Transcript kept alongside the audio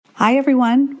Hi,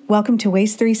 everyone. Welcome to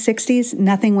Waste 360's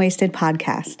Nothing Wasted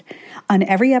podcast. On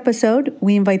every episode,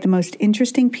 we invite the most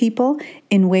interesting people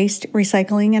in waste,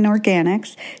 recycling, and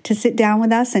organics to sit down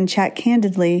with us and chat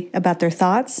candidly about their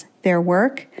thoughts, their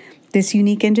work, this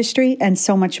unique industry, and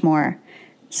so much more.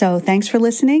 So thanks for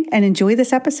listening and enjoy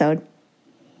this episode.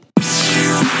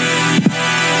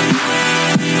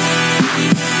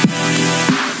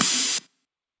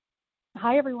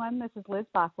 Hi, everyone. This is Liz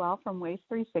Bothwell from Waste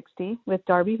 360 with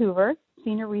Darby Hoover,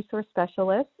 Senior Resource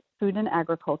Specialist, Food and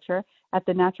Agriculture at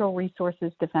the Natural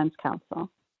Resources Defense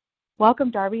Council. Welcome,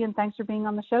 Darby, and thanks for being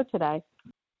on the show today.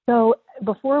 So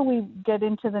before we get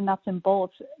into the nuts and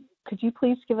bolts, could you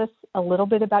please give us a little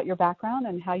bit about your background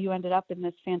and how you ended up in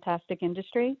this fantastic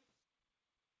industry?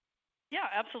 Yeah,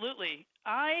 absolutely.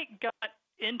 I got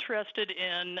interested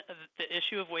in the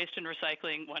issue of waste and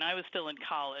recycling when I was still in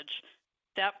college.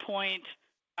 At that point,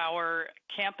 our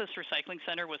campus recycling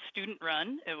center was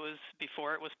student-run. It was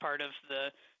before it was part of the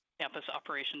campus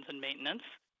operations and maintenance.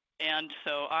 And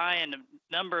so I and a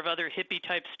number of other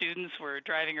hippie-type students were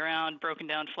driving around broken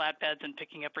down flatbeds and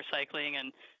picking up recycling.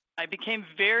 And I became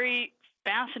very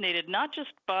fascinated, not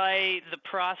just by the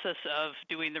process of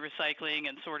doing the recycling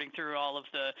and sorting through all of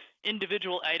the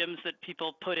individual items that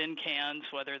people put in cans,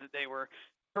 whether they were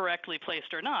correctly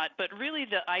placed or not, but really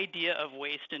the idea of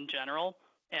waste in general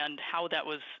and how that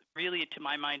was really, to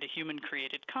my mind, a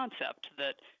human-created concept,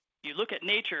 that you look at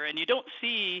nature and you don't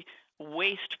see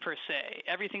waste per se.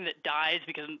 Everything that dies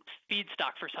becomes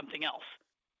feedstock for something else.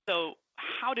 So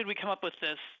how did we come up with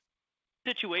this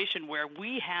situation where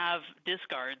we have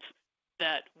discards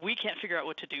that we can't figure out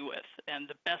what to do with, and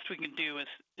the best we can do is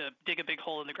to dig a big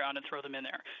hole in the ground and throw them in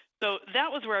there? So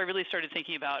that was where I really started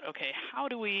thinking about, okay, how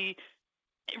do we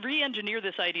re-engineer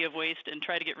this idea of waste and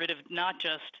try to get rid of not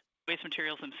just waste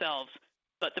materials themselves,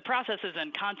 but the processes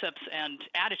and concepts and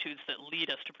attitudes that lead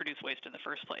us to produce waste in the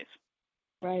first place.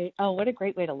 Right. Oh, what a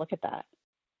great way to look at that.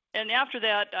 And after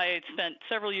that, I spent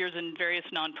several years in various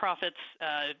nonprofits,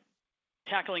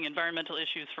 tackling environmental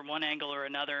issues from one angle or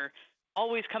another,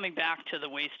 always coming back to the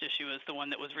waste issue as the one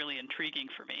that was really intriguing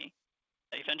for me.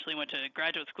 I eventually went to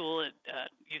graduate school at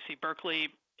UC Berkeley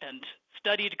and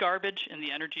studied garbage in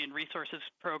the Energy and Resources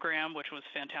program, which was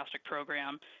a fantastic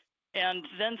program, and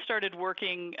then started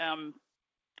working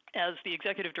as the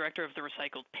executive director of the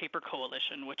Recycled Paper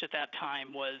Coalition, which at that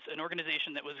time was an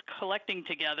organization that was collecting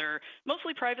together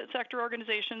mostly private sector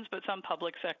organizations, but some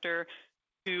public sector,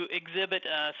 to exhibit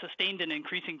a sustained and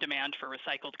increasing demand for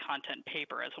recycled content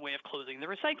paper as a way of closing the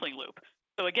recycling loop.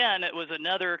 So again, it was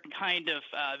another kind of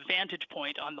vantage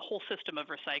point on the whole system of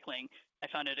recycling. I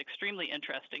found it extremely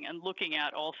interesting, and looking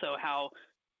at also how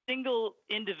single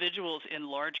individuals in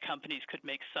large companies could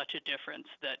make such a difference,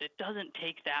 that it doesn't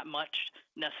take that much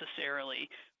necessarily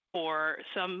for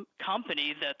some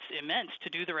company that's immense to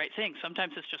do the right thing.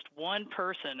 Sometimes it's just one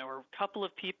person or a couple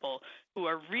of people who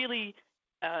are really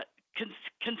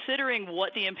considering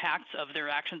what the impacts of their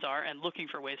actions are and looking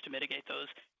for ways to mitigate those,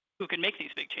 who can make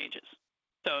these big changes.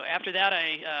 So after that,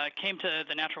 I came to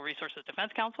the Natural Resources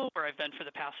Defense Council, where I've been for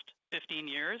the past 15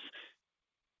 years.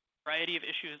 A variety of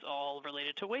issues all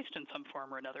related to waste in some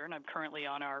form or another, and I'm currently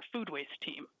on our food waste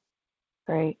team.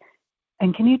 Great.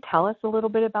 And can you tell us a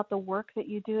little bit about the work that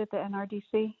you do at the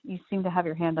NRDC? You seem to have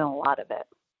your hand on a lot of it.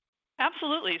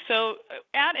 Absolutely. So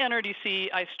at NRDC,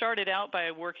 I started out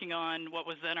by working on what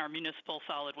was then our Municipal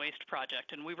Solid Waste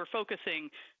Project, and we were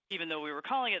focusing, even though we were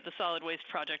calling it the Solid Waste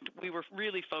Project, we were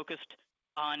really focused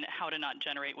on how to not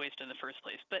generate waste in the first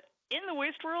place. But in the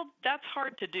waste world, that's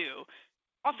hard to do.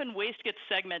 Often waste gets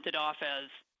segmented off as,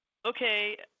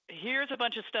 okay, here's a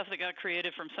bunch of stuff that got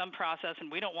created from some process and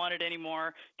we don't want it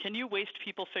anymore. Can you waste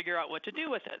people figure out what to do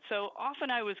with it? So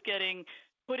often I was getting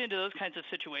put into those kinds of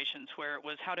situations where it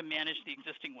was how to manage the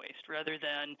existing waste rather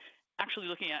than actually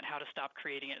looking at how to stop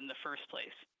creating it in the first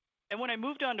place. And when I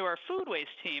moved on to our food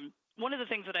waste team, one of the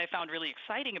things that I found really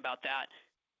exciting about that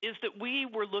is that we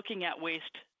were looking at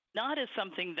waste not as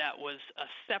something that was a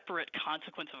separate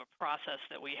consequence of a process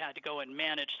that we had to go and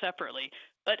manage separately,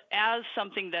 but as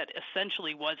something that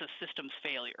essentially was a systems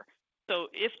failure. So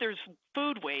if there's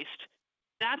food waste,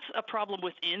 that's a problem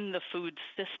within the food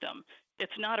system.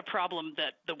 It's not a problem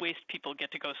that the waste people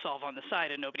get to go solve on the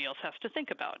side and nobody else has to think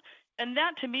about. And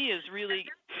that, to me, is really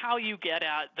how you get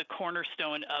at the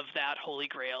cornerstone of that holy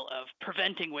grail of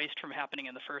preventing waste from happening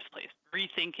in the first place,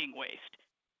 rethinking waste,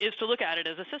 is to look at it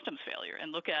as a systems failure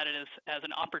and look at it as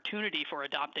an opportunity for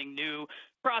adopting new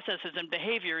processes and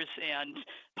behaviors and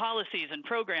policies and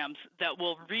programs that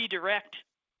will redirect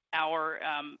our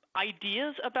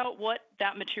ideas about what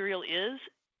that material is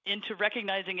into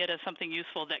recognizing it as something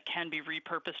useful that can be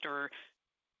repurposed or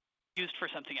used for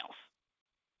something else.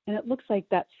 And it looks like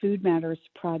that Food Matters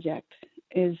project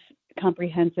is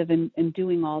comprehensive in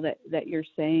doing all that you're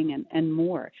saying and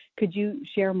more. Could you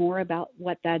share more about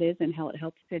what that is and how it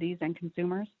helps cities and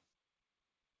consumers?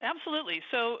 Absolutely.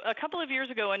 So a couple of years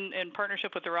ago, in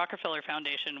partnership with the Rockefeller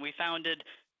Foundation, we founded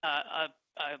a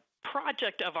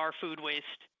project of our food waste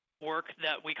work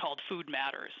that we called Food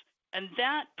Matters. And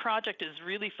that project is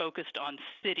really focused on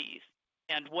cities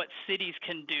and what cities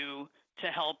can do to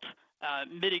help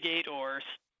mitigate or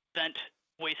prevent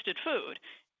wasted food.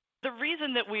 The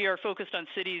reason that we are focused on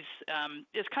cities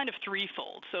is kind of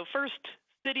threefold. So first,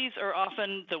 cities are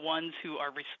often the ones who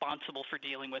are responsible for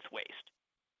dealing with waste,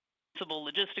 responsible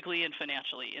logistically and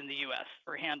financially in the U.S.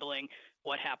 for handling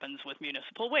what happens with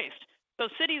municipal waste. So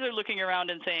cities are looking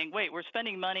around and saying, wait, we're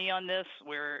spending money on this.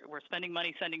 We're spending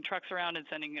money sending trucks around and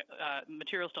sending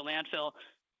materials to landfill.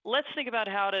 Let's think about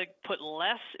how to put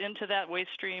less into that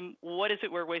waste stream. What is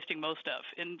it we're wasting most of?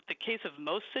 In the case of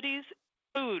most cities,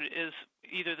 food is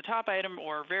either the top item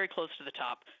or very close to the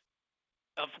top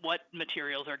of what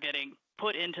materials are getting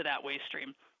put into that waste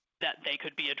stream that they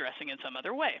could be addressing in some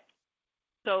other way.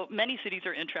 So many cities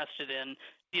are interested in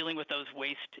dealing with those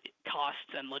waste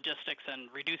costs and logistics and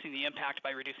reducing the impact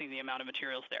by reducing the amount of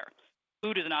materials there.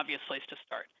 Food is an obvious place to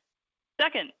start.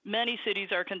 Second, many cities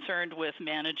are concerned with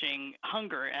managing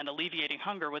hunger and alleviating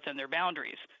hunger within their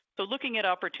boundaries. So looking at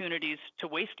opportunities to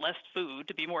waste less food,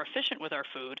 to be more efficient with our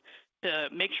food, to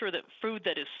make sure that food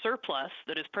that is surplus,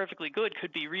 that is perfectly good,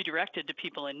 could be redirected to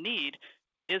people in need,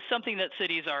 is something that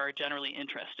cities are generally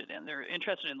interested in. They're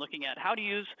interested in looking at how to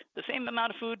use the same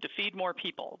amount of food to feed more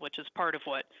people, which is part of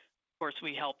what, of course,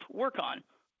 we help work on.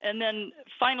 And then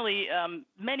finally,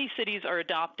 many cities are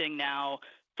adopting now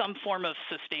some form of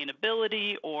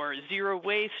sustainability or zero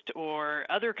waste or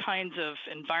other kinds of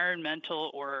environmental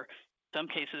or, in some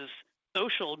cases,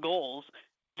 social goals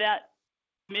that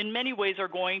in many ways are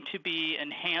going to be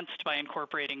enhanced by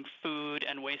incorporating food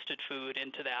and wasted food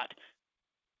into that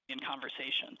in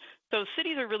conversation. So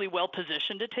cities are really well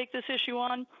positioned to take this issue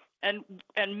on, and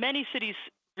many cities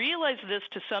realize this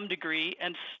to some degree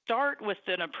and start with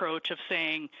an approach of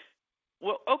saying,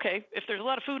 well, okay, if there's a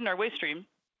lot of food in our waste stream,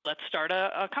 let's start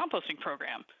a composting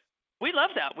program. We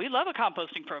love that. We love a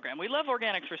composting program. We love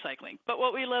organics recycling. But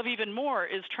what we love even more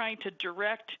is trying to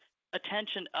direct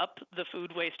attention up the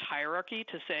food waste hierarchy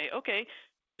to say, okay,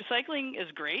 recycling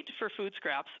is great for food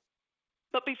scraps,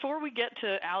 but before we get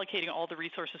to allocating all the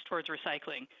resources towards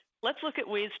recycling, let's look at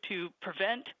ways to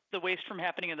prevent the waste from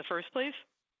happening in the first place,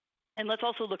 and let's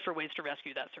also look for ways to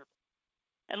rescue that surplus.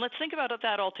 And let's think about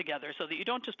that all together so that you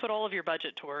don't just put all of your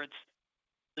budget towards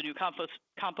the new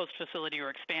compost facility or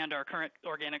expand our current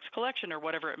organics collection or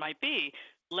whatever it might be.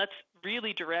 Let's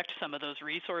really direct some of those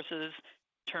resources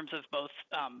in terms of both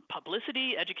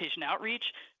publicity, education, outreach,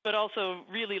 but also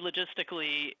really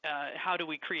logistically, how do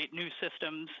we create new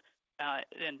systems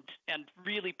and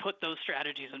really put those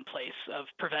strategies in place of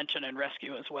prevention and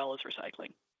rescue as well as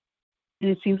recycling. And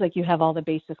it seems like you have all the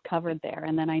bases covered there.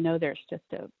 And then I know there's just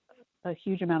a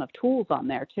huge amount of tools on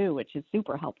there too, which is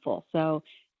super helpful. So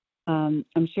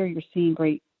I'm sure you're seeing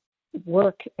great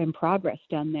work and progress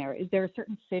done there. Is there a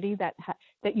certain city that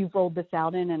you've rolled this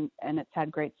out in and it's had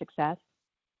great success?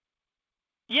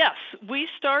 Yes, we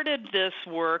started this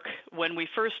work when we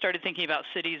first started thinking about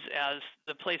cities as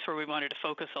the place where we wanted to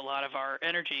focus a lot of our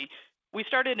energy. We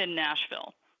started in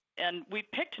Nashville, and we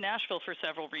picked Nashville for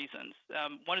several reasons.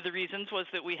 One of the reasons was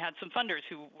that we had some funders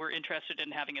who were interested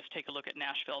in having us take a look at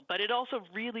Nashville, but it also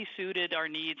really suited our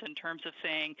needs in terms of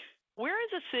saying, where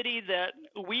is a city that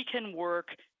we can work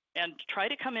and try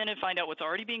to come in and find out what's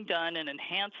already being done and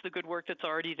enhance the good work that's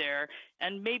already there,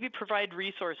 and maybe provide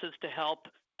resources to help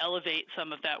elevate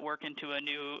some of that work into a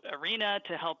new arena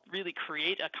to help really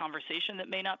create a conversation that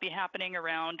may not be happening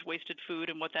around wasted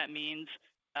food and what that means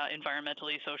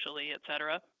environmentally, socially, et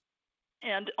cetera.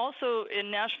 And also in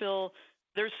Nashville,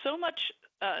 there's so much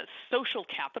social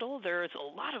capital. There's a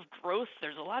lot of growth.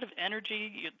 There's a lot of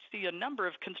energy. You see a number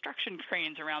of construction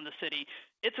cranes around the city.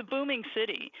 It's a booming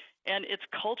city, and it's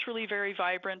culturally very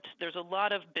vibrant. There's a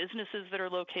lot of businesses that are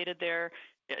located there.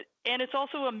 And it's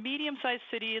also a medium-sized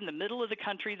city in the middle of the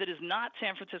country that is not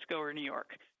San Francisco or New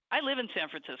York. I live in San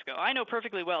Francisco. I know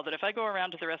perfectly well that if I go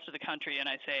around to the rest of the country and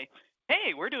I say,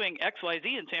 hey, we're doing XYZ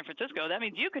in San Francisco, that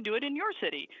means you can do it in your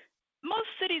city. Most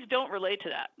cities don't relate to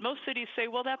that. Most cities say,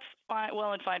 well, that's fine,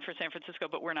 well and fine for San Francisco,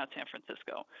 but we're not San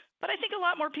Francisco. But I think a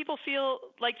lot more people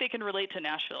feel like they can relate to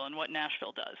Nashville and what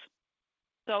Nashville does.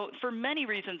 So for many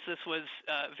reasons, this was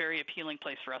a very appealing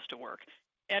place for us to work.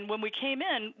 And when we came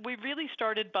in, we really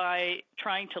started by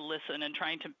trying to listen and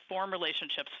trying to form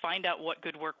relationships, find out what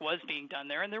good work was being done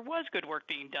there. And there was good work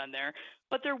being done there,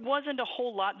 but there wasn't a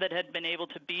whole lot that had been able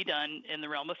to be done in the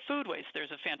realm of food waste.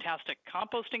 There's a fantastic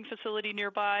composting facility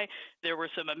nearby. There were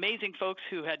some amazing folks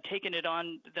who had taken it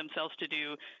on themselves to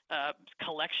do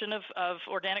collection of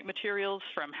organic materials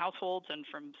from households and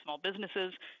from small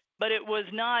businesses, but it was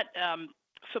not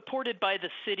supported by the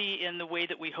city in the way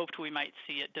that we hoped we might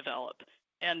see it develop.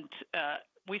 And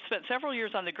we spent several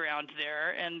years on the ground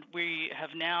there, and we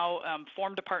have now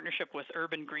formed a partnership with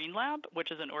Urban Green Lab, which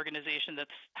is an organization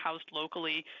that's housed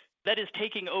locally that is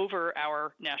taking over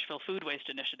our Nashville Food Waste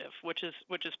Initiative, which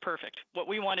is perfect. What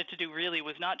we wanted to do really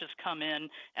was not just come in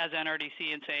as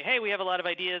NRDC and say, hey, we have a lot of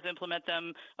ideas, implement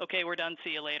them, okay, we're done,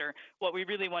 see you later. What we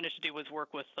really wanted to do was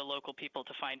work with the local people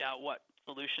to find out what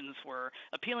solutions were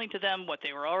appealing to them, what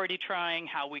they were already trying,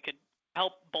 how we could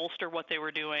help bolster what they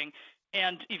were doing,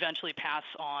 and eventually pass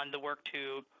on the work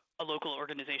to a local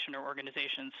organization or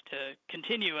organizations to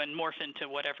continue and morph into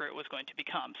whatever it was going to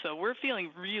become. So we're feeling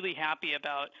really happy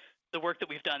about the work that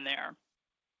we've done there.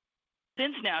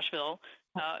 Since Nashville,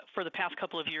 for the past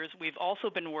couple of years, we've also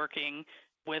been working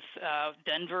with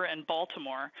Denver and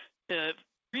Baltimore to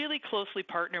really closely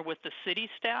partner with the city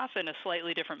staff in a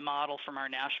slightly different model from our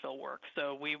Nashville work.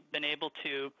 So we've been able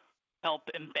to help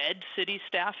embed city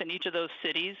staff in each of those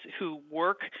cities who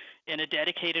work in a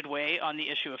dedicated way on the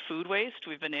issue of food waste.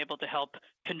 We've been able to help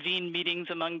convene meetings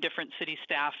among different city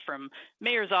staff from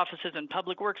mayor's offices and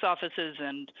public works offices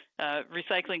and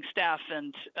recycling staff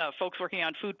and folks working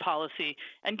on food policy,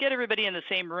 and get everybody in the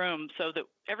same room so that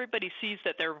everybody sees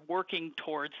that they're working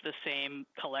towards the same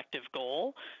collective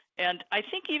goal. And I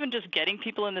think even just getting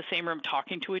people in the same room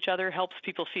talking to each other helps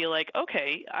people feel like,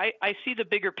 okay, I see the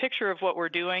bigger picture of what we're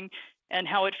doing and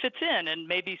how it fits in. And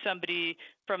maybe somebody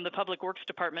from the Public Works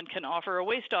Department can offer a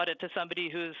waste audit to somebody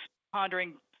who's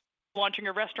pondering launching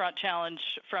a restaurant challenge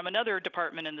from another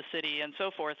department in the city and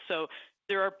so forth. So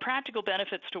there are practical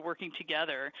benefits to working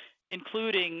together,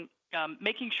 including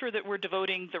making sure that we're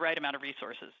devoting the right amount of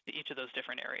resources to each of those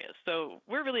different areas. So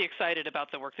we're really excited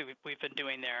about the work that we've been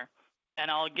doing there. And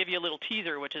I'll give you a little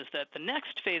teaser, which is that the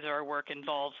next phase of our work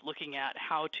involves looking at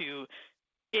how to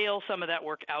scale some of that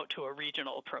work out to a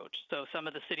regional approach. So some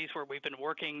of the cities where we've been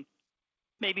working,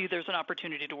 maybe there's an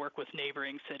opportunity to work with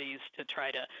neighboring cities to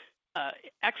try to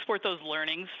export those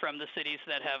learnings from the cities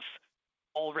that have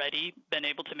already been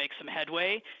able to make some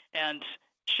headway and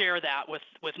share that with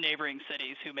neighboring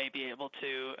cities who may be able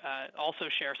to also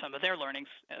share some of their learnings,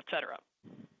 et cetera.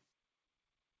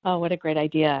 Oh, what a great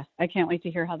idea. I can't wait to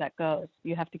hear how that goes.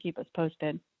 You have to keep us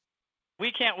posted.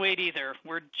 We can't wait either.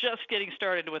 We're just getting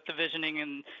started with the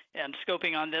visioning and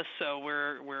scoping on this, so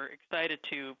we're excited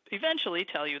to eventually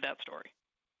tell you that story.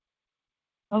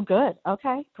 Oh, good.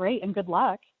 Okay, great, and good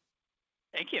luck.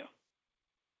 Thank you.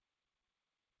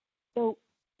 So,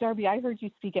 Darby, I heard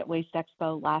you speak at Waste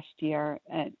Expo last year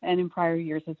and in prior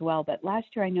years as well, but last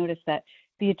year I noticed that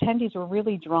the attendees were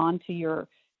really drawn to your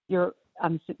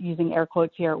I'm using air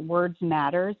quotes here, words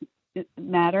matter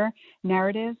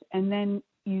narrative, and then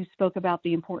you spoke about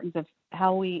the importance of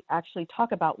how we actually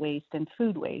talk about waste and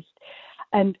food waste.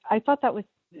 And I thought that was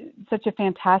such a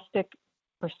fantastic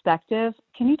perspective.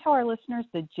 Can you tell our listeners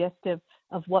the gist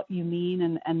of what you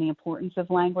mean and the importance of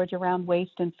language around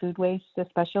waste and food waste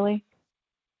especially?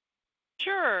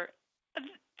 Sure.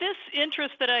 This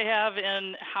interest that I have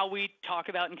in how we talk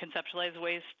about and conceptualize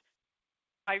waste,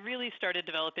 I really started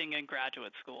developing in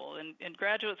graduate school. In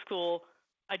graduate school,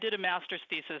 I did a master's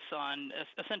thesis on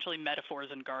essentially metaphors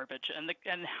and garbage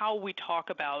and how we talk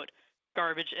about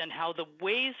garbage and how the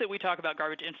ways that we talk about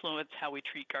garbage influence how we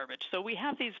treat garbage. So we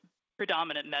have these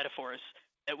predominant metaphors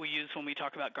that we use when we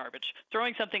talk about garbage.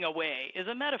 Throwing something away is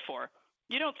a metaphor.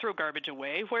 You don't throw garbage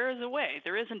away. Where is away?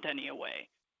 There isn't any away.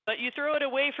 But you throw it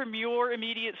away from your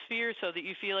immediate sphere so that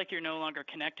you feel like you're no longer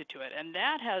connected to it. And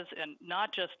that has not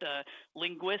just a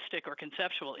linguistic or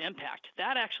conceptual impact.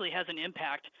 That actually has an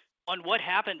impact on what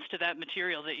happens to that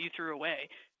material that you threw away.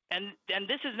 And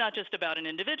this is not just about an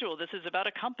individual. This is about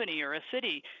a company or a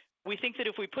city. We think that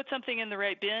if we put something in the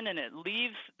right bin and it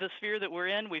leaves the sphere that we're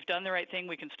in, we've done the right thing,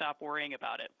 we can stop worrying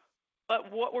about it.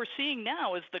 But what we're seeing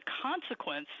now is the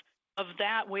consequence of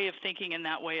that way of thinking and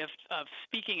that way of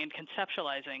speaking and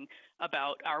conceptualizing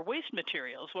about our waste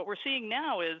materials. What we're seeing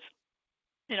now is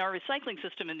in our recycling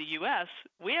system in the US,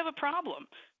 we have a problem.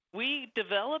 We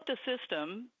developed a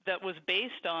system that was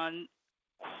based on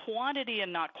quantity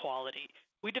and not quality.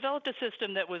 We developed a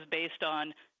system that was based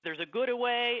on there's a good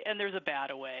away and there's a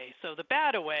bad away. So the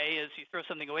bad away is you throw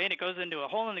something away and it goes into a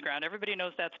hole in the ground. Everybody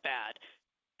knows that's bad.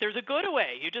 There's a good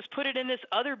away. You just put it in this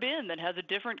other bin that has a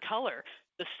different color.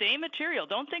 The same material.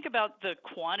 Don't think about the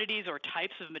quantities or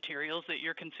types of materials that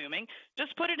you're consuming.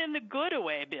 Just put it in the good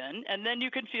away bin, and then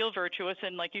you can feel virtuous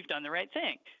and like you've done the right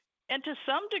thing. And to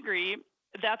some degree,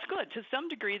 that's good. To some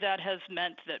degree, that has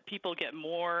meant that people get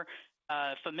more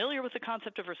familiar with the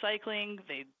concept of recycling.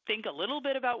 They think a little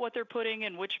bit about what they're putting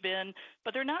in which bin,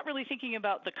 but they're not really thinking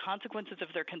about the consequences of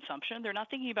their consumption. They're not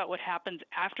thinking about what happens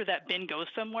after that bin goes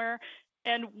somewhere.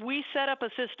 And we set up a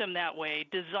system that way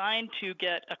designed to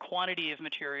get a quantity of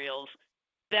materials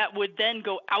that would then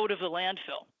go out of the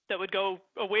landfill, that would go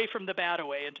away from the bad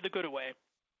away into the good away.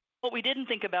 What we didn't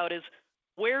think about is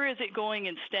where is it going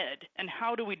instead, and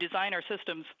how do we design our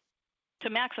systems to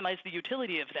maximize the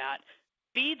utility of that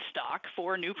feedstock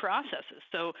for new processes.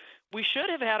 So we should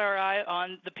have had our eye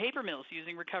on the paper mills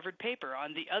using recovered paper,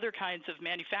 on the other kinds of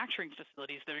manufacturing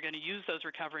facilities that are going to use those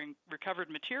recovered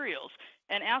materials,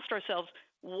 and asked ourselves,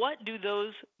 what do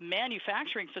those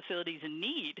manufacturing facilities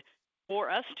need for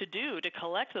us to do to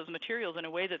collect those materials in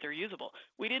a way that they're usable?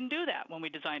 We didn't do that when we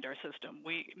designed our system.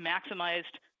 We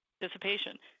maximized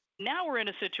dissipation. Now we're in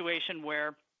a situation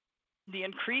where the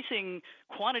increasing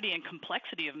quantity and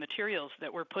complexity of materials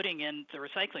that we're putting in the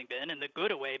recycling bin and the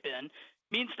good away bin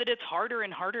means that it's harder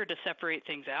and harder to separate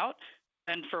things out.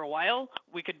 And for a while,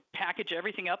 we could package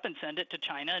everything up and send it to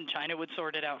China, and China would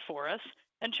sort it out for us.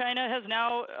 And China has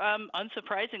now,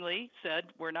 unsurprisingly, said,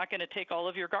 we're not going to take all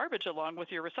of your garbage along with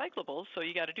your recyclables, so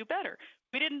you got to do better.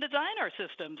 We didn't design our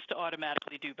systems to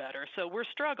automatically do better, so we're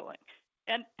struggling.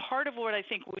 And part of what I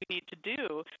think we need to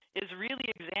do is really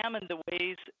examine the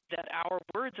ways that our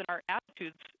words and our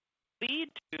attitudes lead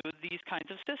to these kinds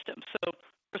of systems. So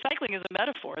recycling is a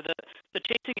metaphor. The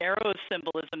chasing arrows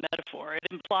symbol is a metaphor. It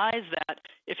implies that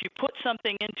if you put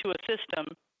something into a system,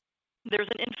 there's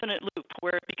an infinite loop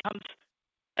where it becomes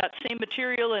that same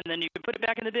material, and then you can put it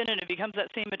back in the bin and it becomes that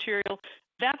same material.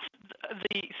 That's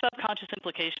the subconscious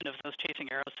implication of those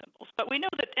chasing arrow symbols. But we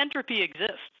know that entropy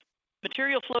exists.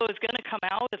 Material flow is going to come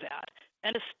out of that.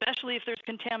 And especially if there's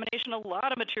contamination, a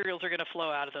lot of materials are going to flow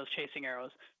out of those chasing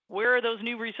arrows. Where are those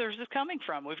new resources coming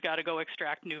from? We've got to go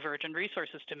extract new virgin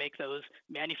resources to make those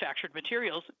manufactured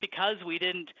materials because we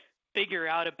didn't figure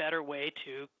out a better way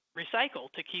to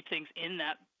recycle, to keep things in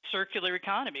that circular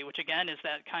economy, which again is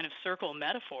that kind of circle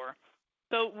metaphor.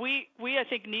 So we I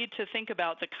think, need to think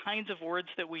about the kinds of words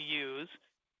that we use,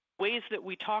 ways that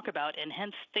we talk about, and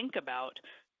hence think about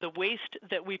the waste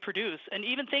that we produce, and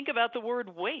even think about the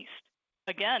word waste.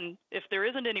 Again, if there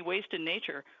isn't any waste in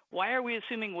nature, why are we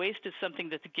assuming waste is something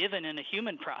that's given in a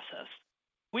human process?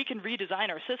 We can redesign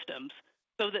our systems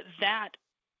so that that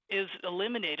is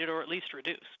eliminated or at least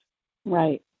reduced.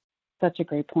 Right. Such a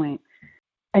great point.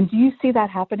 And do you see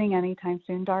that happening anytime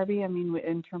soon, Darby? I mean,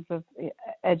 in terms of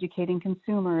educating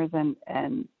consumers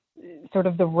and sort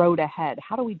of the road ahead,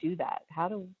 how do we do that? How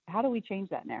do we change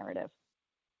that narrative?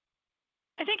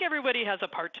 I think everybody has a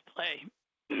part to play.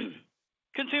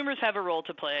 Consumers have a role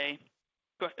to play.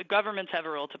 Governments have a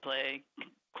role to play.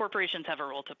 Corporations have a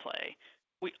role to play.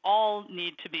 We all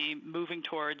need to be moving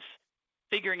towards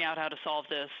figuring out how to solve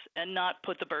this and not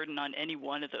put the burden on any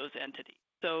one of those entities.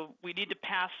 So we need to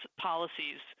pass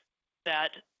policies that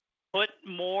put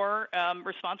more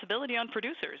responsibility on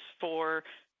producers for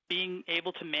being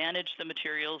able to manage the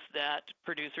materials that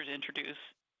producers introduce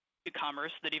to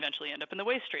commerce that eventually end up in the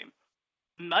waste stream.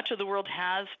 Much of the world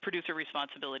has producer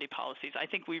responsibility policies. I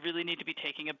think we really need to be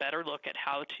taking a better look at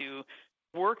how to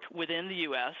work within the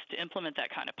U.S. to implement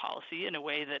that kind of policy in a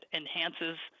way that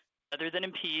enhances rather than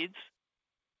impedes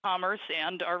commerce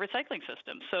and our recycling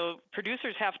system. So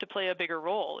producers have to play a bigger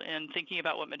role in thinking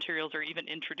about what materials are even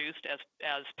introduced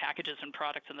as packages and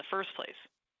products in the first place.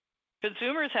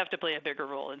 Consumers have to play a bigger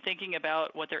role in thinking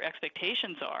about what their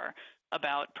expectations are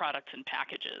about products and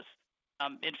packages.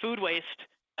 In food waste,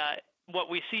 what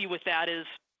we see with that is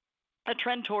a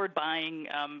trend toward buying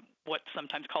what's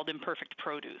sometimes called imperfect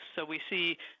produce. So we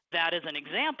see that as an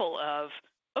example of,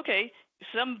 okay,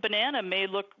 some banana may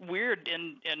look weird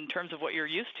in terms of what you're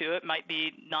used to. It might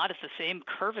be not at the same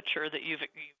curvature that you've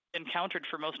encountered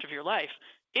for most of your life.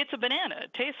 It's a banana.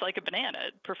 It tastes like a banana.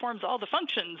 It performs all the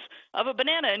functions of a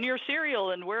banana in your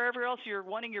cereal and wherever else you're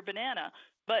wanting your banana.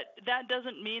 But that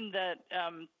doesn't mean that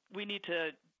we need to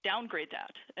downgrade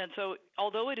that. And so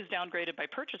although it is downgraded by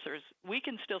purchasers, we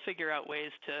can still figure out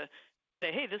ways to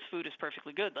say, hey, this food is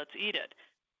perfectly good. Let's eat it.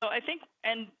 So I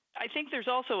think there's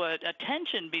also a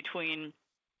tension between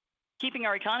keeping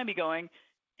our economy going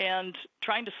and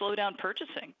trying to slow down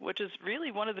purchasing, which is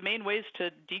really one of the main ways to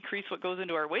decrease what goes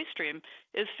into our waste stream,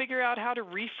 is figure out how to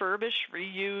refurbish,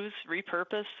 reuse,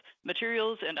 repurpose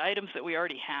materials and items that we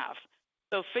already have.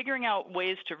 So figuring out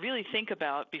ways to really think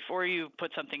about before you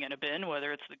put something in a bin,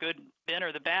 whether it's the good bin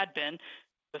or the bad bin,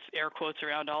 with air quotes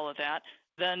around all of that,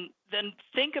 then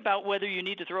think about whether you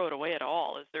need to throw it away at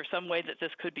all. Is there some way that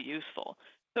this could be useful?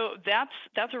 So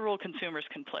that's a role consumers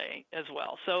can play as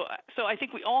well. So I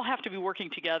think we all have to be working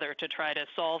together to try to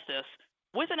solve this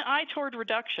with an eye toward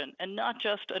reduction and not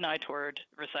just an eye toward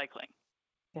recycling.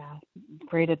 Yeah,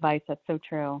 great advice. That's so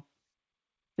true.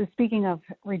 So speaking of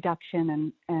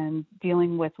reduction and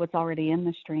dealing with what's already in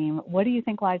the stream, what do you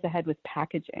think lies ahead with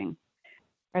packaging?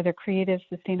 Are there creative,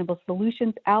 sustainable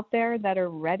solutions out there that are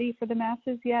ready for the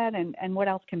masses yet? And what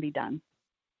else can be done?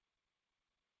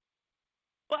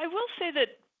 Well, I will say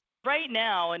that right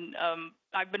now, and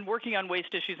I've been working on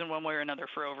waste issues in one way or another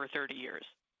for over 30 years.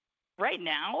 Right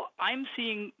now, I'm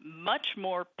seeing much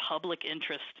more public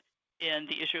interest in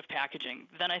the issue of packaging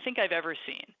than I think I've ever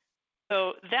seen.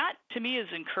 So that, to me, is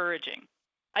encouraging.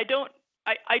 I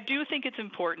do think it's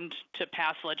important to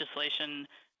pass legislation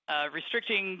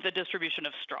restricting the distribution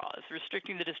of straws,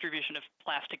 restricting the distribution of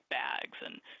plastic bags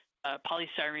and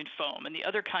polystyrene foam and the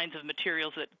other kinds of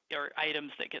materials that or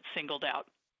items that get singled out.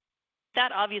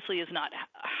 That obviously is not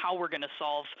how we're going to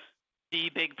solve the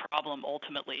big problem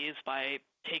ultimately, is by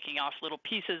taking off little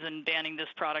pieces and banning this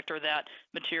product or that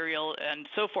material and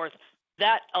so forth.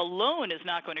 That alone is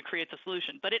not going to create the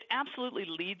solution, but it absolutely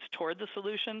leads toward the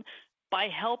solution by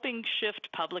helping shift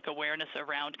public awareness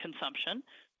around consumption.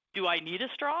 Do I need a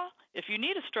straw? If you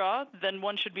need a straw, then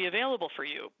one should be available for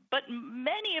you. But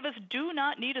many of us do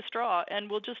not need a straw and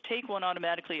will just take one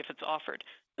automatically if it's offered.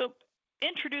 So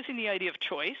introducing the idea of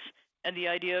choice and the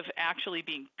idea of actually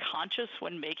being conscious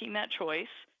when making that choice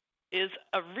is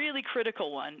a really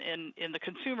critical one in the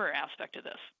consumer aspect of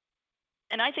this.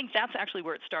 And I think that's actually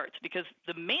where it starts, because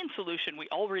the main solution we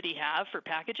already have for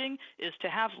packaging is to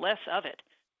have less of it.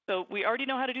 So we already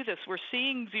know how to do this. We're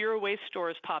seeing zero waste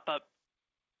stores pop up.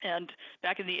 And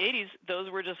back in the 80s, those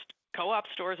were just co-op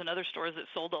stores and other stores that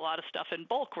sold a lot of stuff in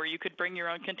bulk where you could bring your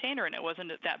own container and it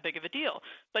wasn't that big of a deal.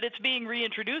 But it's being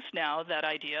reintroduced now, that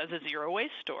idea, as a zero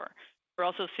waste store. We're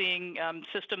also seeing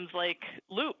systems like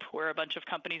Loop, where a bunch of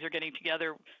companies are getting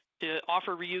together to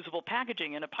offer reusable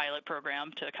packaging in a pilot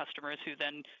program to customers who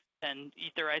then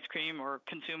eat their ice cream or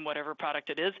consume whatever product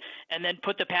it is, and then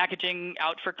put the packaging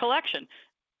out for collection.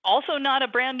 Also not a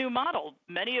brand new model.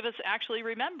 Many of us actually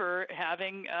remember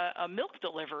having a milk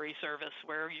delivery service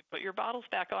where you put your bottles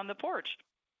back on the porch.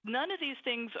 None of these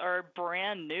things are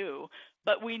brand new,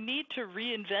 but we need to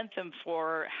reinvent them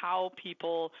for how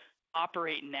people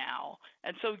operate now.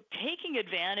 And so taking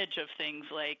advantage of things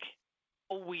like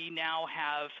we now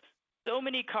have so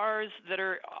many cars that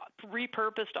are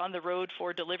repurposed on the road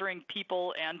for delivering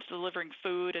people and delivering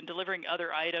food and delivering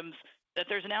other items, that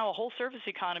there's now a whole service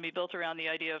economy built around the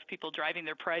idea of people driving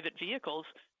their private vehicles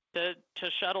to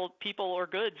shuttle people or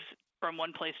goods from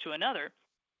one place to another.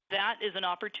 That is an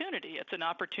opportunity. It's an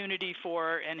opportunity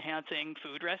for enhancing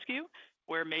food rescue,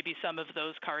 where maybe some of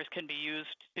those cars can be used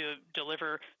to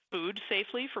deliver food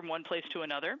safely from one place to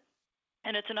another.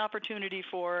 And it's an opportunity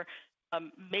for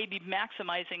maybe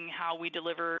maximizing how we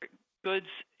deliver goods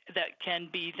that can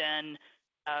be then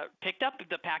picked up.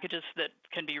 The packages that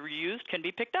can be reused can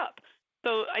be picked up.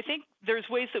 So I think there's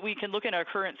ways that we can look at our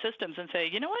current systems and say,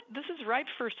 you know what, this is ripe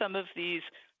for some of these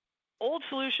old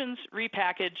solutions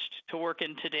repackaged to work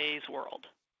in today's world.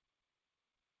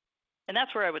 And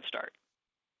that's where I would start.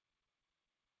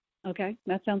 Okay,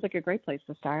 that sounds like a great place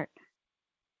to start.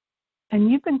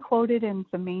 And you've been quoted in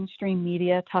some mainstream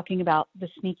media talking about the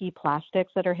sneaky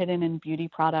plastics that are hidden in beauty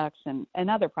products and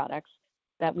other products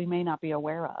that we may not be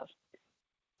aware of.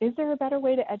 Is there a better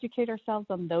way to educate ourselves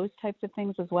on those types of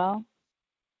things as well?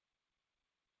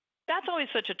 That's always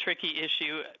such a tricky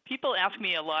issue. People ask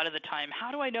me a lot of the time, how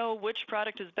do I know which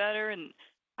product is better? And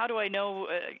how do I know,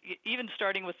 even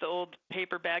starting with the old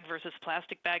paper bag versus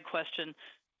plastic bag question,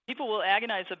 people will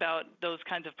agonize about those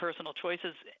kinds of personal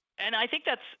choices. And I think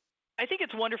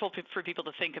it's wonderful for people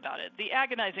to think about it. The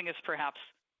agonizing is perhaps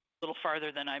a little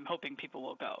farther than I'm hoping people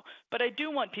will go. But I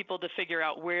do want people to figure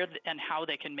out where and how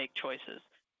they can make choices.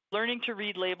 Learning to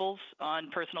read labels on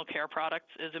personal care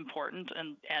products is important,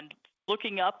 and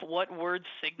looking up what words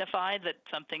signify that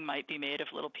something might be made of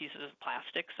little pieces of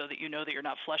plastic so that you know that you're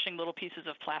not flushing little pieces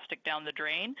of plastic down the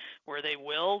drain where they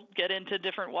will get into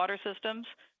different water systems.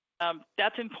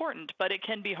 That's important, but it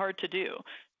can be hard to do.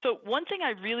 So one thing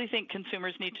I really think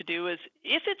consumers need to do is,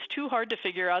 if it's too hard to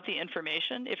figure out the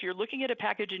information, if you're looking at a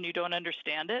package and you don't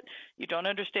understand it, you don't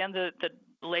understand the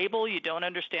label, you don't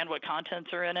understand what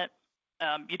contents are in it,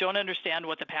 you don't understand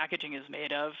what the packaging is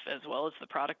made of as well as the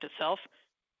product itself,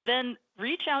 then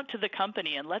reach out to the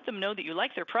company and let them know that you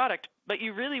like their product, but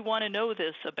you really want to know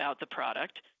this about the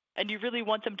product, and you really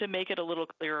want them to make it a little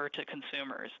clearer to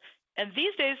consumers. And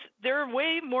these days, there are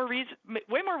way more ways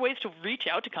to reach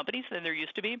out to companies than there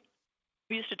used to be.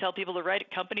 We used to tell people to write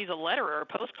companies a letter or a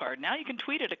postcard. Now you can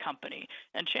tweet at a company,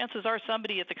 and chances are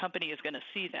somebody at the company is going to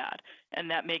see that, and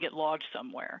that may get logged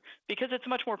somewhere because it's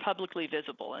much more publicly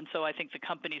visible. And so I think the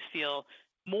companies feel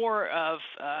more of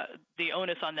the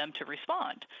onus on them to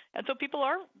respond. And so people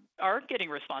are getting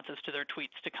responses to their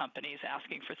tweets to companies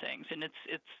asking for things. And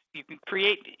it's you can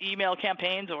create email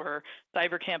campaigns or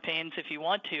cyber campaigns if you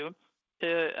want to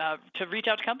reach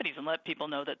out to companies and let people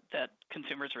know that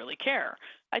consumers really care.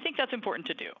 I think that's important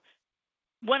to do.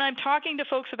 When I'm talking to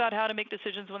folks about how to make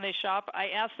decisions when they shop, I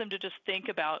ask them to just think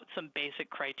about some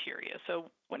basic criteria. So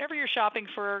whenever you're shopping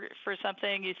for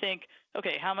something, you think,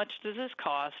 okay, how much does this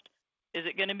cost? Is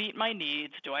it going to meet my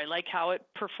needs? Do I like how it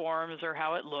performs or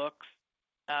how it looks?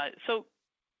 So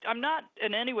I'm not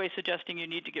in any way suggesting you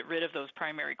need to get rid of those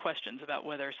primary questions about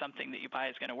whether something that you buy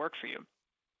is going to work for you.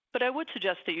 But I would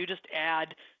suggest that you just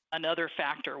add another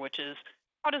factor, which is,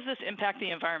 how does this impact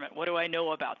the environment? What do I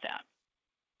know about that?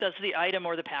 Does the item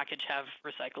or the package have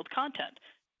recycled content?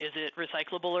 Is it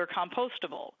recyclable or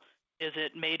compostable? Is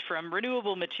it made from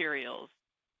renewable materials?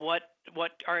 What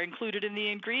are included in the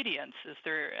ingredients? Is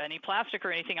there any plastic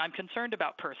or anything I'm concerned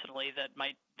about personally that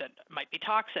might be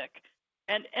toxic?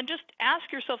 And just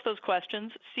ask yourself those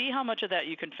questions. See how much of that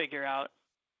you can figure out.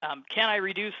 Can I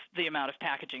reduce the amount of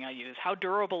packaging I use? How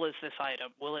durable is this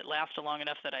item? Will it last long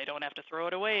enough that I don't have to throw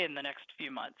it away in the next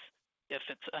few months if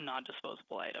it's a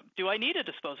non-disposable item? Do I need a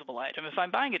disposable item if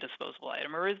I'm buying a disposable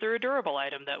item? Or is there a durable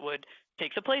item that would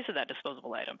take the place of that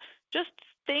disposable item? Just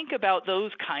think about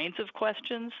those kinds of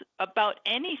questions about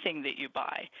anything that you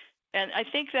buy. And I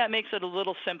think that makes it a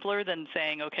little simpler than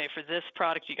saying, okay, for this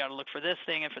product, you got to look for this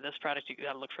thing, and for this product, you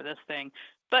got to look for this thing.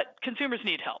 But consumers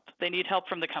need help. They need help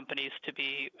from the companies to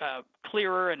be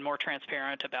clearer and more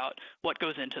transparent about what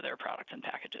goes into their products and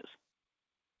packages.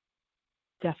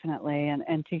 Definitely.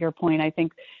 And to your point, I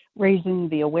think raising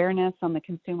the awareness on the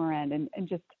consumer end and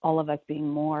just all of us being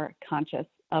more conscious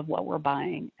of what we're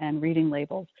buying and reading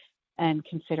labels and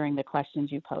considering the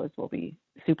questions you pose will be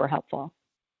super helpful.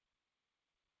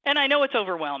 And I know it's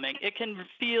overwhelming. It can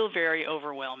feel very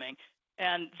overwhelming.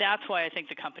 And that's why I think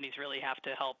the companies really have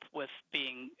to help with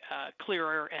being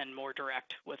clearer and more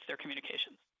direct with their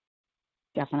communications.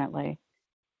 Definitely.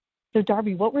 So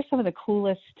Darby, what were some of the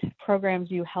coolest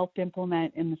programs you helped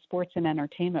implement in the sports and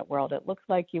entertainment world? It looks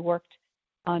like you worked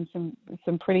on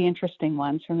some pretty interesting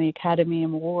ones, from the Academy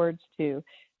Awards to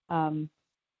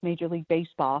Major League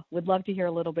Baseball. Would love to hear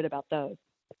a little bit about those.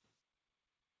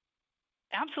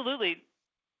 Absolutely.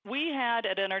 We had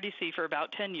at NRDC for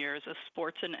about 10 years a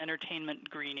sports and entertainment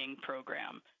greening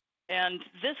program. And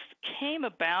this came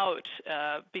about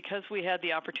because we had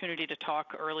the opportunity to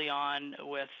talk early on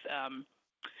with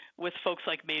folks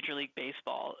like Major League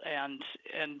Baseball and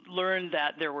learn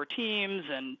that there were teams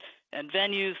and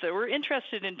venues that were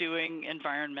interested in doing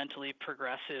environmentally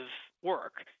progressive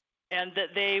work, and that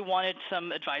they wanted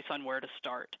some advice on where to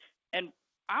start. And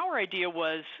our idea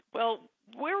was, well,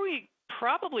 where we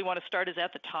probably want to start is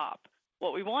at the top.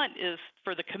 What we want is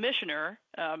for the commissioner,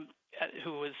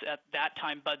 who was at that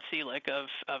time Bud Selig of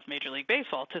Major League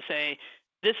Baseball, to say,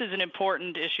 this is an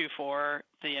important issue for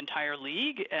the entire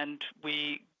league, and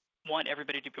we want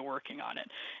everybody to be working on it.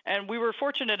 And we were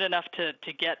fortunate enough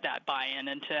to get that buy-in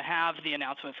and to have the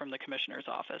announcement from the commissioner's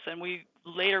office. And we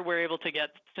later were able to get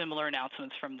similar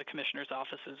announcements from the commissioner's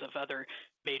offices of other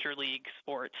major league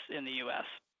sports in the U.S.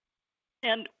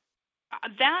 And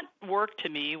that work to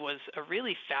me was a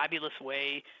really fabulous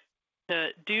way to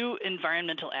do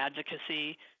environmental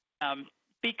advocacy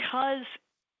because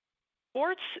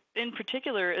sports in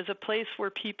particular is a place where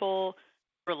people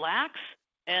relax,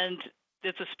 and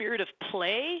it's a spirit of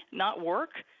play, not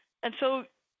work. And so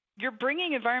you're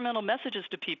bringing environmental messages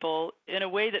to people in a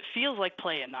way that feels like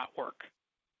play and not work.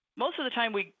 Most of the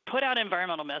time we put out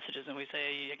environmental messages and we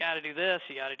say, you got to do this,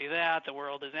 you got to do that, the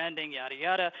world is ending, yada,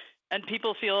 yada. And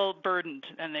people feel burdened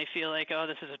and they feel like, oh,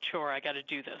 this is a chore, I got to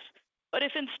do this. But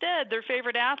if instead their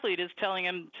favorite athlete is telling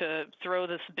them to throw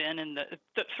this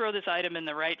item in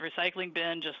the right recycling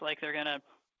bin, just like they're going to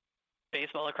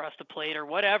baseball across the plate or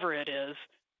whatever it is,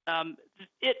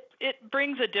 it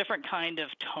brings a different kind of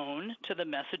tone to the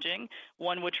messaging,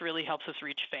 one which really helps us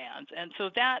reach fans. And so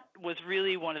that was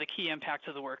really one of the key impacts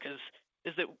of the work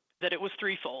is that it was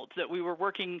threefold, that we were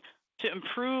working to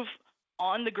improve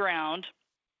on the ground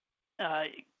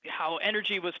how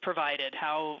energy was provided,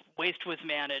 how waste was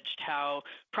managed, how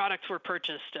products were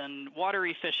purchased, and water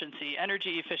efficiency,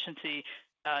 energy efficiency,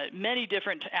 many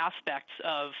different aspects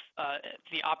of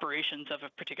the operations of a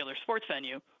particular sports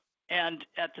venue. And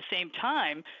at the same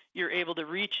time, you're able to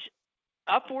reach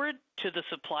upward to the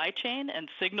supply chain and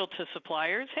signal to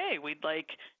suppliers, hey, we'd like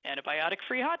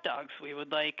antibiotic-free hot dogs. We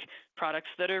would like products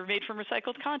that are made from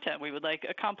recycled content. We would like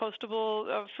a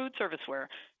compostable food serviceware.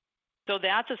 So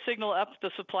that's a signal up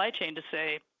the supply chain to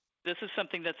say, this is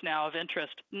something that's now of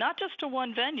interest, not just to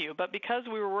one venue, but because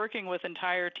we were working with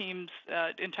entire teams,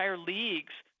 entire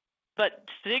leagues, but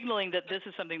signaling that this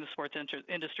is something the sports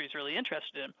industry is really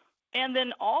interested in. And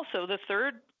then also the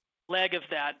third leg of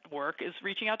that work is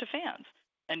reaching out to fans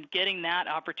and getting that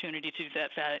opportunity to do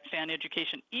that fan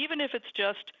education, even if it's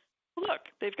just, look,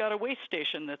 they've got a waste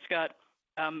station that's got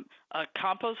a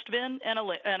compost bin and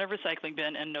a recycling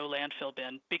bin and no landfill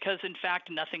bin, because in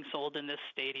fact nothing sold in this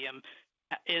stadium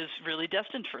is really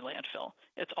destined for landfill.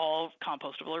 It's all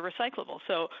compostable or recyclable.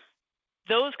 So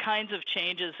those kinds of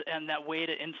changes and that way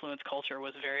to influence culture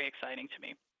was very exciting to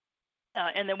me.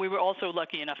 And then we were also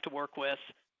lucky enough to work with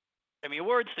Emmy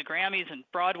Awards, the Grammys, and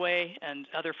Broadway, and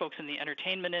other folks in the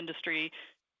entertainment industry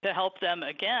to help them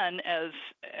again as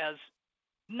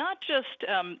not just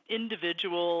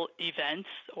individual events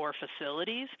or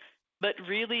facilities, but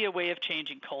really a way of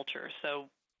changing culture. So,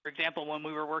 for example, when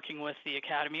we were working with the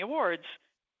Academy Awards,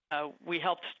 we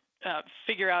helped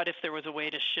figure out if there was a way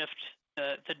to shift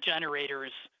the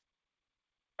generators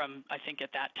from, I think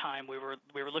at that time we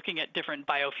were looking at different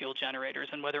biofuel generators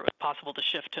and whether it was possible to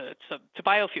shift to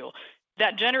biofuel.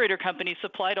 That generator company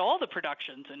supplied all the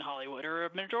productions in Hollywood, or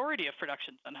a majority of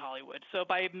productions in Hollywood. So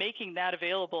by making that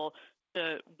available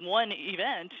to one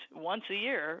event once a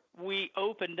year, we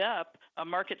opened up a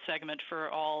market segment for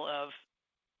all of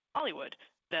Hollywood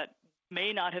that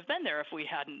may not have been there if we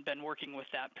hadn't been working with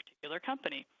that particular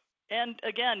company. And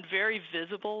again, very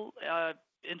visible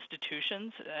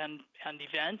institutions and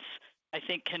events, I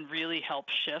think, can really help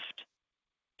shift.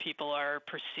 People are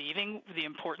perceiving the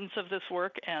importance of this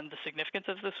work and the significance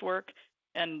of this work.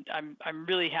 And I'm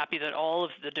really happy that all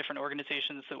of the different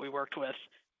organizations that we worked with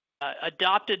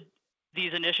adopted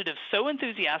these initiatives so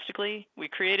enthusiastically. We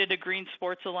created a Green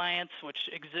Sports Alliance, which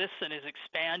exists and is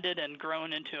expanded and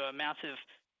grown into a massive,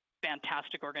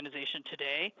 fantastic organization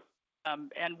today.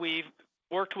 And we've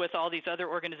worked with all these other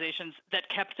organizations that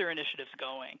kept their initiatives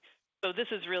going. So this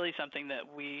is really something that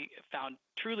we found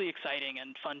truly exciting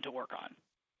and fun to work on.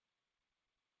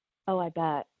 Oh, I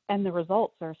bet. And the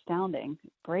results are astounding.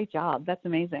 Great job. That's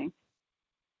amazing.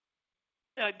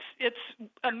 It's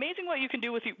amazing what you can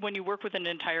do when you work with an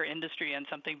entire industry and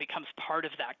something becomes part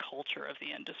of that culture of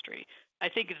the industry. I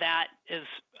think that is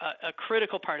a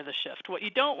critical part of the shift. What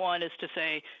you don't want is to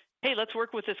say, hey, let's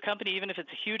work with this company, even if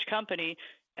it's a huge company.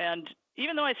 And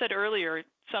even though I said earlier,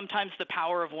 sometimes the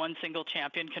power of one single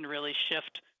champion can really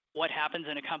shift what happens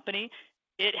in a company,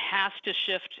 it has to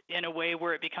shift in a way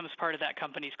where it becomes part of that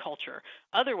company's culture.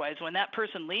 Otherwise, when that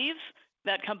person leaves,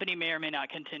 that company may or may not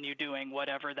continue doing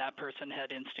whatever that person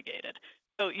had instigated.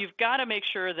 So you've got to make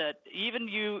sure that even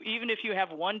if you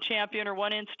have one champion or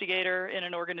one instigator in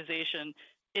an organization,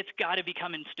 it's got to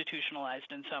become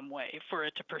institutionalized in some way for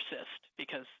it to persist,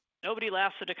 because nobody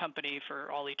lasts at a company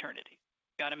for all eternity.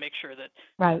 Got to make sure that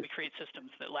we create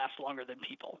systems that last longer than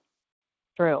people.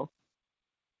 True.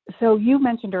 So you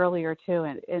mentioned earlier too,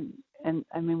 and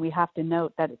I mean, we have to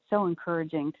note that it's so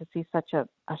encouraging to see such a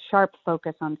sharp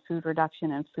focus on food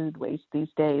reduction and food waste these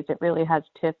days. It really has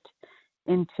tipped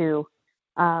into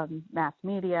mass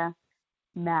media,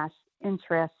 mass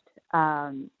interest,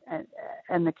 and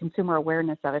the consumer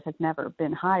awareness of it has never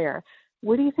been higher.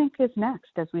 What do you think is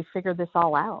next as we figure this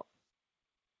all out?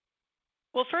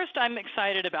 Well, first, I'm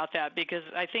excited about that because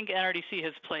I think NRDC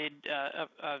has played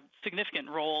a significant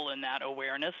role in that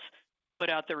awareness. Put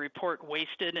out the report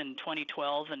Wasted in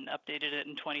 2012 and updated it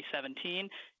in 2017.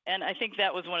 And I think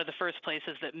that was one of the first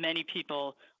places that many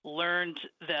people learned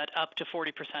that up to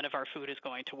 40% of our food is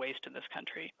going to waste in this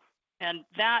country. And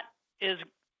that is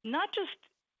not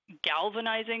just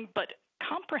galvanizing, but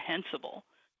comprehensible.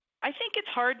 I think it's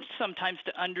hard sometimes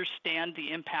to understand the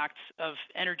impacts of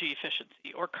energy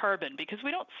efficiency or carbon because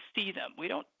we don't see them. We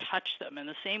don't touch them in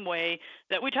the same way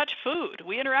that we touch food.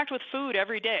 We interact with food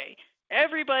every day.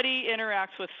 Everybody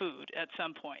interacts with food at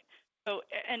some point. So,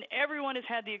 and everyone has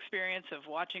had the experience of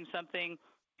watching something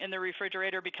in the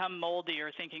refrigerator become moldy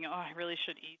or thinking, oh, I really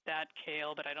should eat that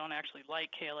kale, but I don't actually like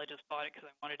kale. I just bought it because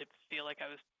I wanted to feel like I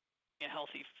was a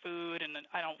healthy food, and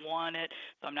I don't want it,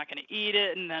 so I'm not going to eat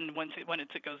it. And then when it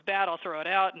goes bad, I'll throw it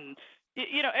out. And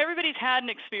everybody's had an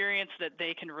experience that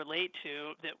they can relate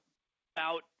to that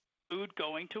about food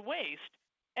going to waste.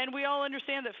 And we all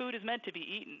understand that food is meant to be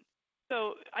eaten.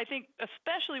 So I think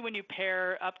especially when you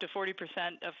pair up to 40%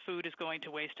 of food is going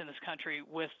to waste in this country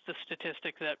with the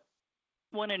statistic that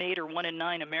 1 in 8 or 1 in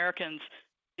 9 Americans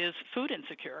is food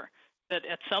insecure, that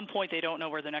at some point they don't know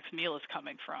where the next meal is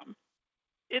coming from.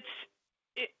 It's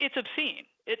obscene.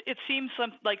 It seems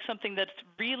like something that's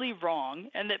really wrong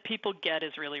and that people get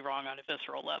is really wrong on a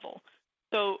visceral level.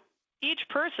 So each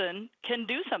person can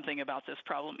do something about this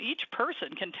problem. Each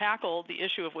person can tackle the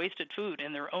issue of wasted food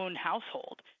in their own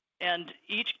household. And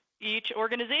each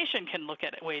organization can look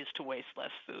at ways to waste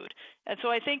less food. And so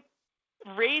I think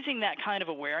raising that kind of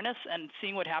awareness and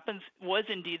seeing what happens was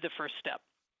indeed the first step.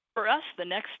 For us, the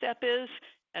next step is,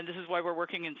 and this is why we're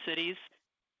working in cities,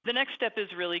 the next step is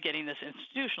really getting this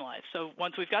institutionalized. So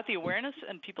once we've got the awareness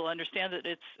and people understand that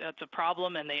it's a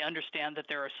problem and they understand that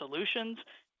there are solutions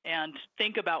and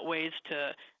think about ways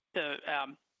to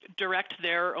direct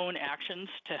their own actions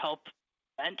to help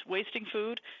prevent wasting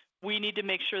food, we need to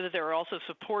make sure that there are also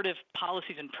supportive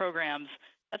policies and programs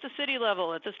at the city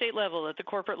level, at the state level, at the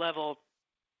corporate level,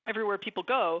 everywhere people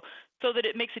go, so that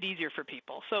it makes it easier for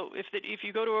people. So if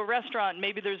you go to a restaurant,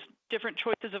 maybe there's different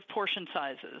choices of portion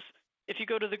sizes. If you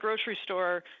go to the grocery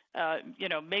store,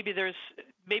 maybe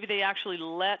they actually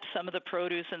let some of the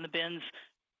produce in the bins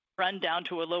run down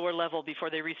to a lower level before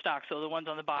they restock, so the ones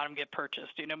on the bottom get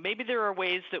purchased. Maybe there are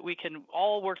ways that we can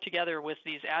all work together with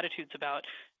these attitudes about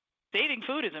saving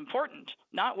food is important,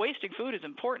 not wasting food is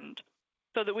important,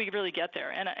 so that we really get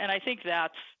there. And I think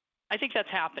that's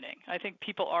happening. I think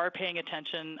people are paying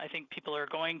attention. I think people are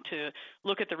going to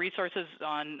look at the resources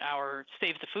on our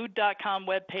SaveTheFood.com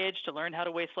webpage to learn how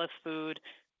to waste less food.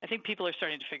 I think people are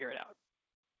starting to figure it out.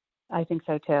 I think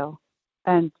so too.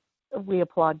 And we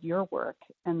applaud your work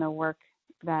and the work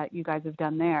that you guys have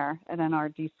done there at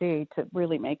NRDC to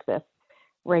really make this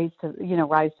rise to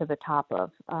the top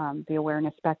of the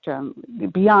awareness spectrum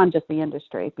beyond just the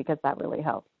industry, because that really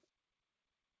helps.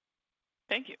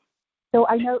 Thank you. So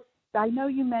I know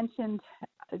you mentioned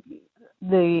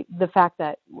the fact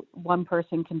that one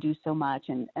person can do so much,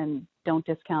 and don't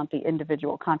discount the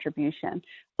individual contribution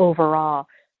overall.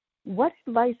 What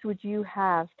advice would you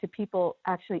have to people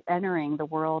actually entering the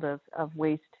world of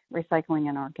waste, recycling,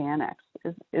 and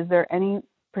organics? Is there any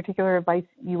particular advice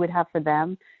you would have for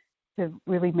them to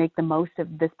really make the most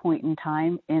of this point in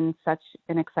time in such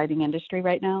an exciting industry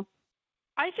right now?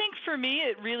 I think for me,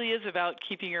 it really is about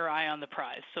keeping your eye on the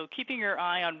prize. So keeping your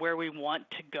eye on where we want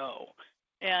to go,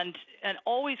 and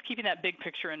always keeping that big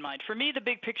picture in mind. For me, the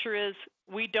big picture is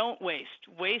we don't waste.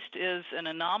 Waste is an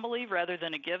anomaly rather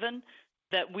than a given,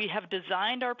 that we have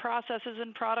designed our processes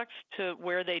and products to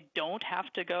where they don't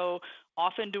have to go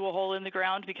off into a hole in the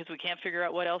ground because we can't figure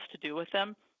out what else to do with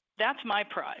them. That's my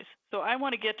prize. So I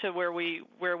want to get to where we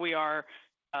are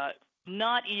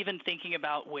not even thinking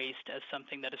about waste as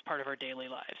something that is part of our daily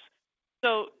lives.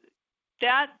 So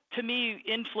that, to me,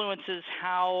 influences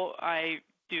how I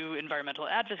do environmental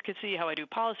advocacy, how I do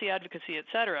policy advocacy, et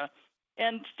cetera,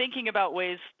 and thinking about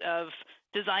ways of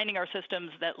designing our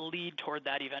systems that lead toward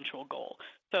that eventual goal.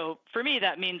 So for me,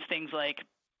 that means things like,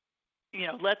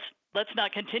 let's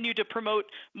not continue to promote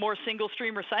more single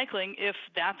stream recycling if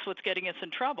that's what's getting us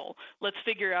in trouble. Let's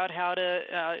figure out how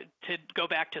to go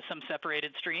back to some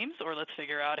separated streams, or let's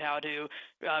figure out how to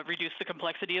reduce the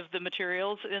complexity of the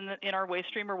materials in our waste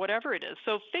stream, or whatever it is.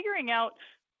 So figuring out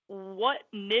what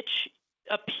niche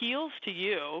appeals to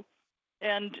you.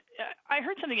 And I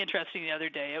heard something interesting the other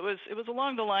day. It was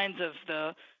along the lines of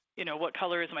the, what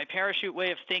color is my parachute way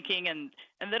of thinking, and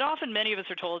that often many of us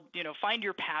are told, find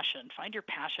your passion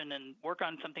and work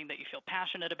on something that you feel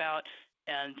passionate about,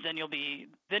 and then you'll be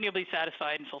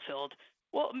satisfied and fulfilled.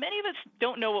 Well, many of us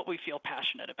don't know what we feel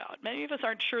passionate about. Many of us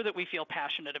aren't sure that we feel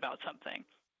passionate about something.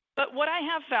 But what I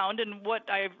have found, and what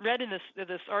I read in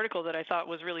this article that I thought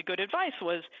was really good advice,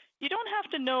 was you don't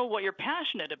have to know what you're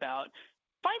passionate about.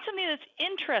 Find something that's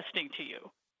interesting to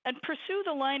you and pursue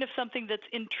the line of something that's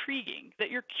intriguing, that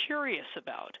you're curious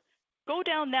about. Go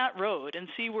down that road and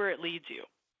see where it leads you.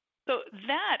 So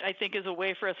that, I think, is a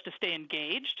way for us to stay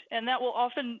engaged, and that will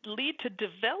often lead to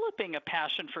developing a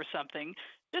passion for something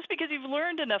just because you've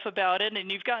learned enough about it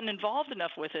and you've gotten involved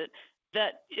enough with it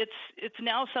that it's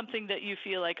now something that you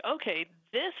feel like, okay,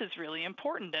 this is really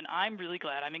important, and I'm really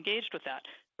glad I'm engaged with that.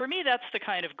 For me, that's the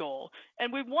kind of goal.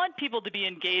 And we want people to be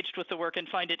engaged with the work and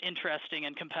find it interesting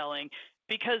and compelling,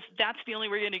 because that's the only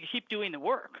way you're going to keep doing the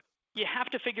work. You have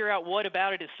to figure out what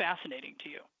about it is fascinating to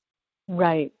you.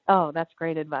 Right. Oh, that's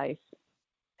great advice.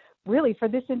 Really, for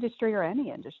this industry or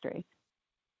any industry.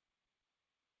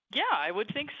 Yeah, I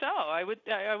would think so. I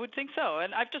would think so.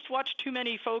 And I've just watched too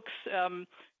many folks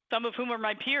some of whom are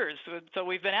my peers. So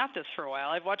we've been at this for a while.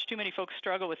 I've watched too many folks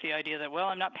struggle with the idea that, well,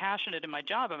 I'm not passionate in my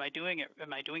job. Am I doing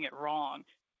it wrong?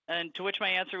 And to which my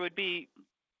answer would be,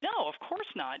 no, of course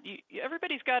not.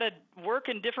 Everybody's got to work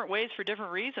in different ways for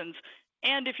different reasons.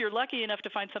 And if you're lucky enough to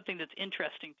find something that's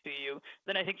interesting to you,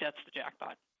 then I think that's the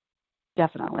jackpot.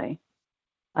 Definitely.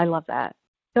 I love that.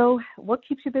 So what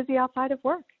keeps you busy outside of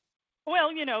work?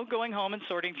 Well, going home and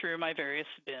sorting through my various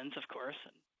bins, of course,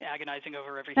 and agonizing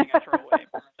over everything I throw away.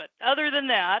 But other than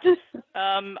that,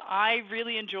 I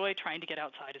really enjoy trying to get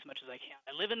outside as much as I can.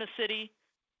 I live in the city,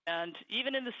 and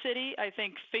even in the city, I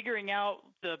think figuring out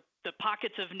the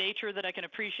pockets of nature that I can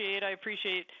appreciate. I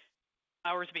appreciate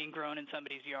flowers being grown in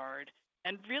somebody's yard,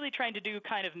 and really trying to do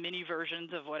kind of mini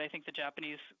versions of what I think the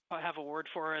Japanese have a word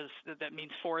for, that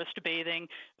means forest bathing,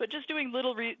 but just doing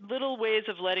little ways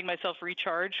of letting myself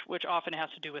recharge, which often has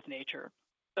to do with nature.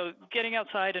 So getting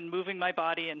outside and moving my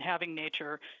body and having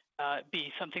nature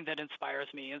be something that inspires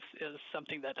me is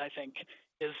something that I think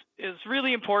is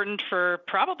really important for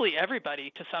probably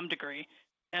everybody to some degree,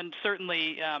 and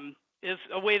certainly is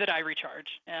a way that I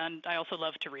recharge. And I also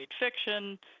love to read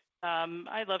fiction.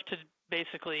 I love to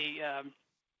basically,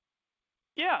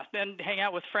 and hang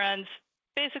out with friends.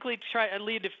 Basically, try to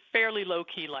lead a fairly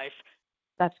low-key life.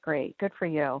 That's great. Good for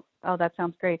you. Oh, that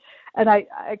sounds great. And I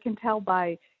can tell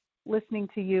by listening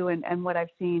to you and what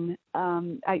I've seen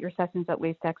at your sessions at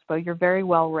Waste Expo, you're very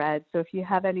well read. So if you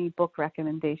have any book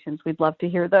recommendations, we'd love to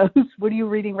hear those. What are you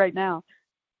reading right now?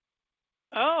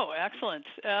 Oh, excellent.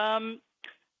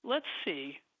 Let's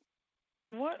see.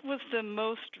 What was the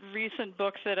most recent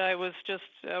book that I was just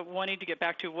wanting to get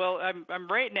back to? Well, I'm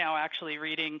right now actually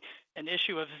reading an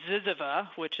issue of Ziziva,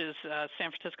 which is a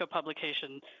San Francisco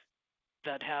publication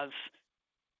that has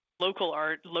local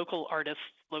artists,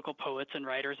 local poets and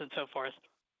writers and so forth.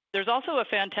 There's also a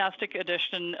fantastic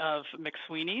edition of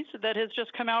McSweeney's that has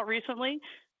just come out recently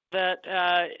that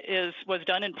was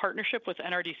done in partnership with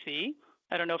NRDC.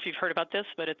 I don't know if you've heard about this,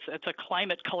 but it's a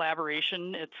climate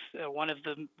collaboration. It's one of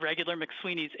the regular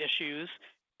McSweeney's issues.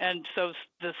 And so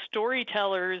the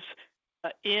storytellers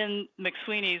in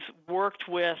McSweeney's worked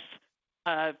with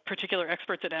particular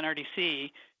experts at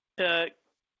NRDC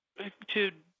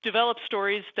to develop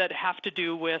stories that have to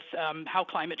do with how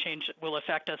climate change will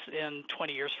affect us in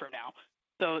 20 years from now.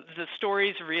 So the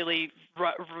stories really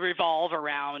revolve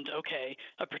around, okay,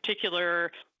 a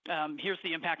particular here's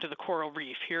the impact of the coral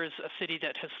reef. Here's a city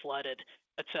that has flooded,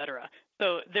 et cetera.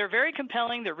 So they're very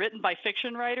compelling. They're written by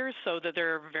fiction writers so that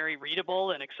they're very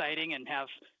readable and exciting and have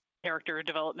character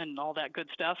development and all that good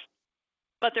stuff.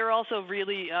 But they're also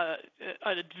really a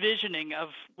visioning of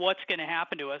what's going to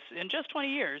happen to us in just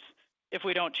 20 years if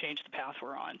we don't change the path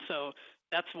we're on. So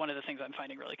that's one of the things I'm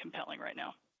finding really compelling right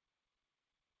now.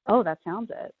 Oh, that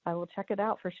sounds it. I will check it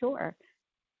out for sure.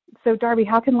 So, Darby,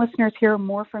 how can listeners hear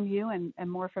more from you and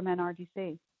more from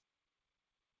NRDC?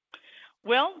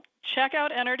 Well, check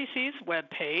out NRDC's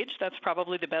webpage. That's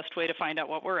probably the best way to find out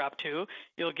what we're up to.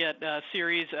 You'll get a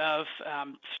series of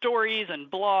stories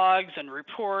and blogs and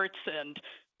reports and,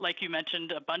 like you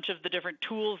mentioned, a bunch of the different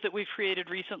tools that we've created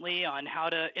recently on how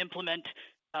to implement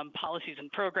policies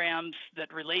and programs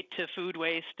that relate to food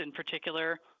waste in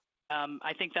particular.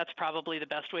 I think that's probably the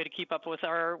best way to keep up with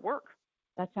our work.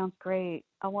 That sounds great.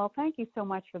 Well, thank you so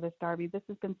much for this, Darby. This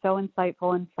has been so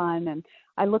insightful and fun, and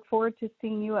I look forward to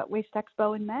seeing you at Waste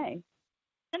Expo in May.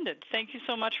 Thank you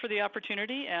so much for the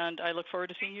opportunity, and I look forward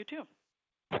to seeing you too.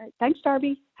 All right. Thanks,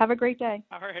 Darby. Have a great day.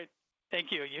 All right.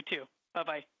 Thank you. You too.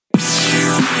 Bye-bye.